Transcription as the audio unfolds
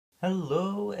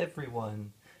Hello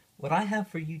everyone! What I have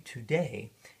for you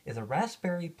today is a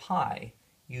Raspberry Pi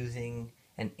using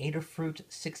an Adafruit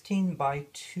 16 by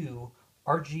 2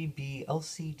 RGB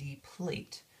LCD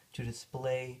plate to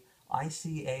display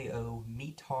ICAO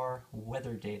METAR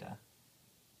weather data.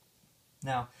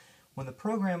 Now, when the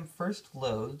program first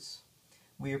loads,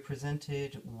 we are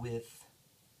presented with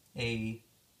a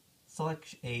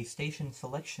station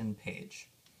selection page.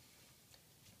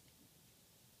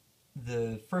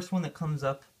 The first one that comes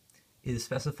up is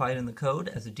specified in the code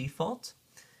as a default,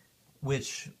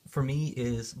 which for me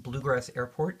is Bluegrass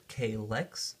Airport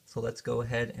KLEX. So let's go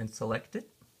ahead and select it.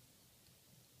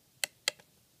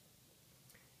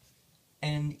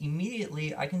 And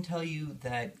immediately I can tell you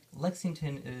that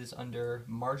Lexington is under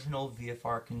marginal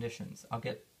VFR conditions. I'll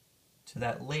get to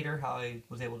that later, how I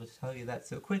was able to tell you that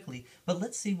so quickly, but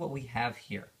let's see what we have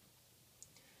here.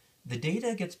 The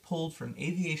data gets pulled from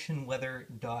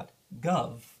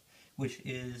aviationweather.gov, which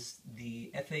is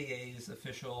the FAA's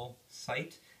official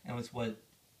site, and it's what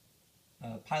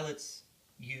pilots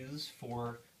use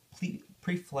for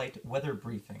pre-flight weather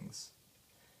briefings.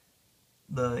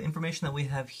 The information that we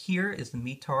have here is the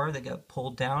METAR that got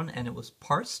pulled down and it was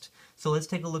parsed. So let's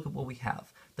take a look at what we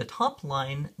have. The top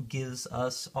line gives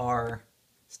us our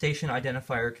station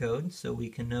identifier code, so we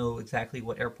can know exactly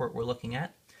what airport we're looking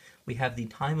at. We have the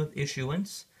time of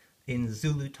issuance in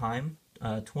Zulu time,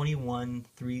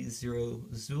 2130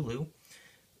 Zulu,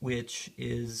 which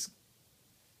is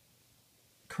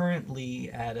currently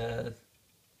at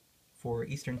for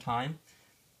Eastern time,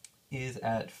 is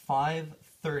at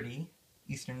 5:30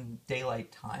 Eastern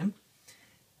Daylight Time.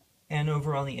 And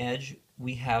over on the edge,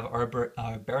 we have our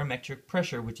barometric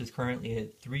pressure, which is currently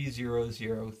at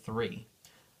 3003.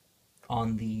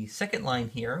 On the second line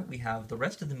here, we have the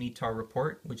rest of the METAR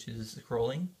report, which is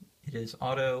scrolling. It is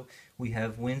auto. We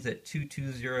have winds at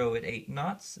 220 at 8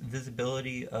 knots,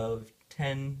 visibility of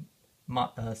 10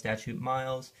 statute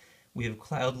miles. We have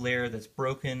cloud layer that's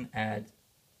broken at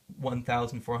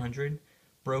 1,400,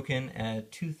 broken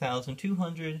at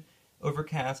 2,200,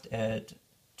 overcast at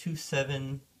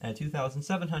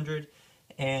 2,700,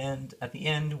 and at the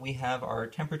end we have our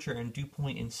temperature and dew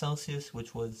point in Celsius,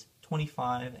 which was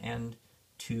 25 and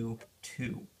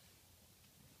 22.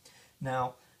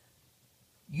 Now,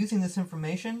 using this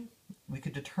information, we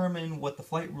could determine what the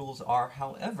flight rules are.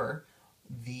 However,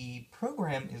 the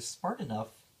program is smart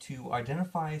enough to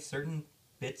identify certain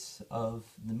bits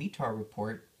of the METAR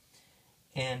report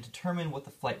and determine what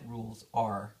the flight rules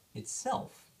are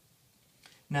itself.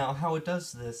 Now, how it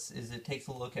does this is it takes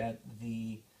a look at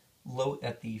the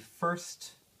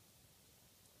first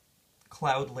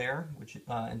cloud layer, which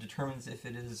and determines if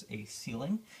it is a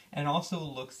ceiling, and also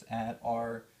looks at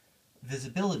our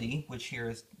visibility, which here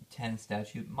is 10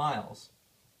 statute miles.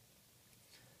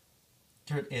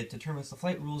 It determines the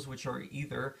flight rules, which are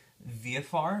either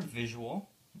VFR, visual,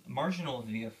 marginal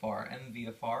VFR,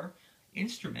 MVFR,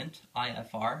 instrument,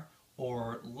 IFR,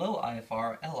 or low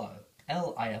IFR,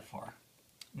 LIFR.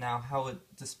 Now, how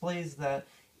it displays that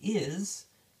is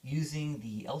using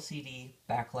the LCD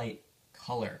backlight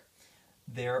color.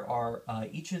 There are,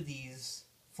 each of these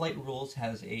flight rules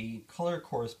has a color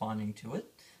corresponding to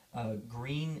it.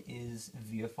 Green is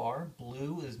VFR,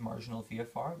 blue is marginal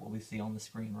VFR, what we see on the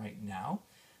screen right now,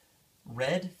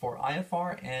 red for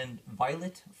IFR, and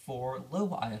violet for low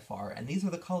IFR. And these are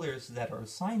the colors that are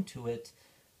assigned to it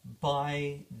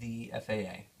by the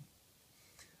FAA.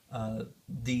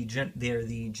 They're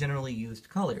the generally used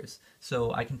colors.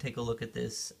 So I can take a look at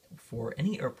this for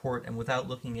any airport and without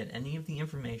looking at any of the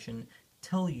information,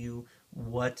 tell you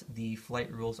what the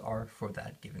flight rules are for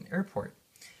that given airport.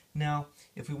 Now,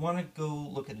 if we want to go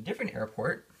look at a different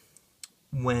airport,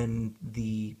 when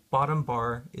the bottom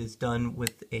bar is done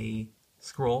with a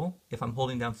scroll, if I'm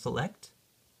holding down select,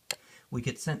 we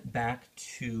get sent back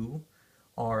to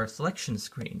our selection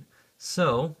screen.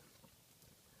 So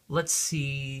let's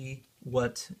see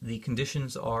what the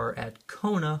conditions are at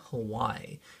Kona,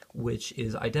 Hawaii, which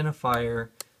is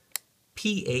identifier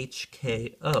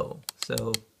PHKO.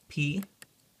 So P,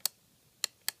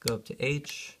 go up to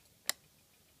H,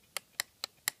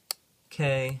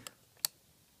 K,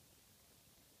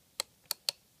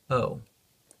 O.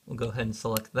 We'll go ahead and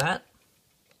select that.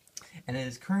 And it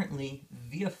is currently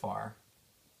VFR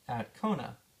at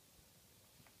Kona.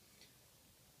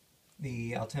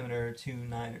 The altimeter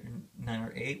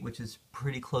 298, which is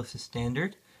pretty close to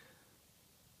standard.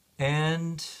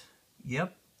 And,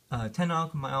 yep, 10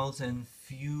 nautical miles and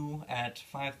few at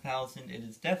 5,000. It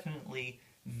is definitely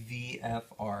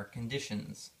VFR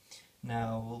conditions.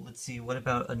 Now, let's see, what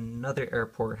about another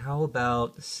airport? How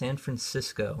about San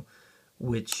Francisco,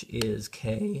 which is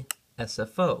KLM?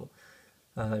 SFO.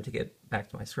 To get back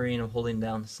to my screen, I'm holding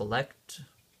down select,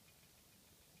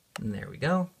 and there we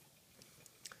go.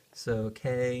 So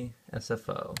K,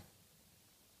 SFO,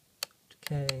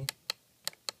 K,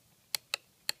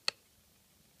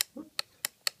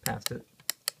 past it,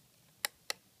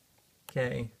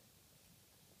 K,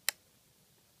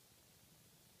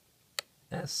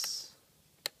 S,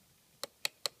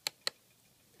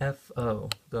 FO.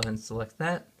 Go ahead and select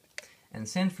that. And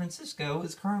San Francisco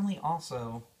is currently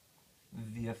also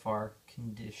VFR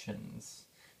conditions.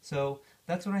 So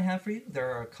that's what I have for you.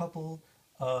 There are a couple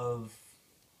of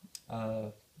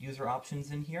user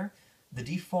options in here. The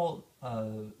default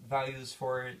values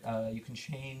for it, you can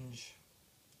change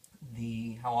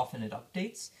how often it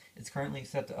updates. It's currently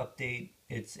set to update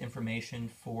its information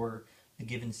for the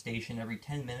given station every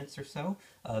 10 minutes or so.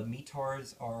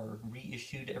 METARs are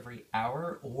reissued every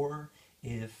hour, or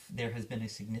if there has been a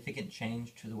significant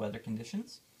change to the weather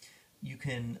conditions. You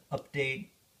can update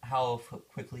how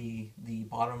quickly the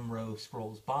bottom row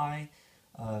scrolls by.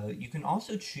 You can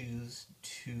also choose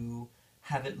to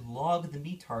have it log the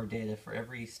METAR data for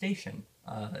every station.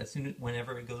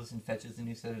 Whenever it goes and fetches a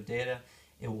new set of data,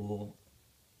 it will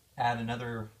add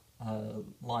another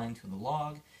line to the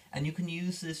log, and you can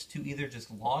use this to either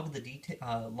just log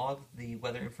the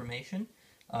weather information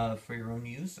for your own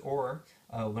use, or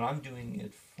what I'm doing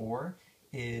it for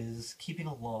is keeping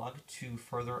a log to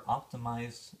further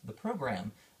optimize the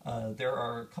program. There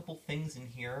are a couple things in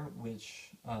here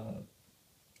which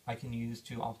I can use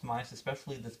to optimize,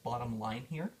 especially this bottom line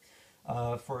here.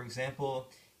 For example,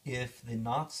 if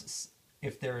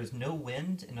there is no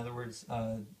wind, in other words,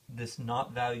 this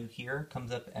knot value here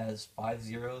comes up as 5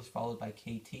 zeros followed by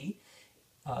KT,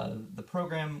 the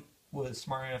program was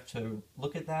smart enough to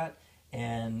look at that,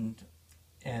 and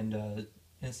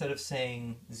instead of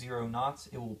saying 0 knots,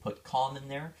 it will put calm in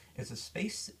there. It is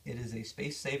a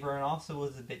space saver, and also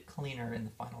is a bit cleaner in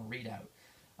the final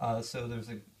readout. So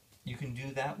you can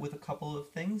do that with a couple of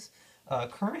things.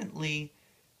 Currently,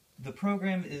 the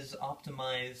program is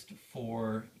optimized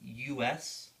for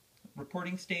US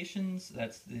reporting stations.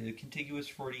 That's the contiguous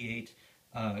 48,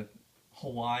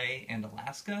 Hawaii, and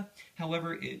Alaska.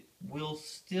 However, it will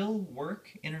still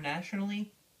work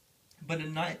internationally, but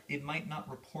it might not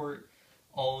report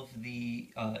all of the,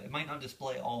 it might not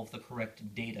display all of the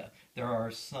correct data. There are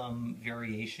some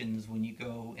variations when you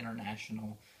go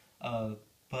international,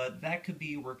 but that could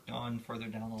be worked on further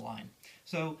down the line.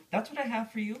 So that's what I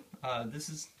have for you. This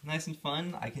is nice and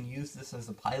fun. I can use this as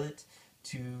a pilot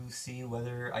to see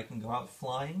whether I can go out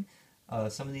flying.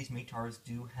 Some of these METARs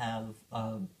do have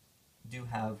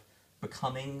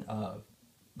becoming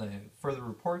further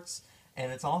reports,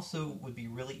 and it's also would be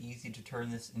really easy to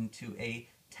turn this into a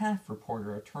TAF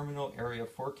reporter, a terminal area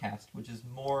forecast, which is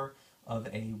more of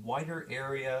a wider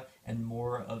area and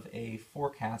more of a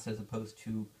forecast as opposed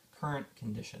to current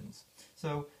conditions.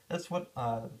 So that's what,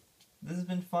 this has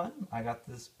been fun. I got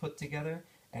this put together,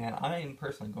 and I am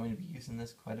personally going to be using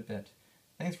this quite a bit.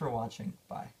 Thanks for watching.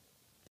 Bye.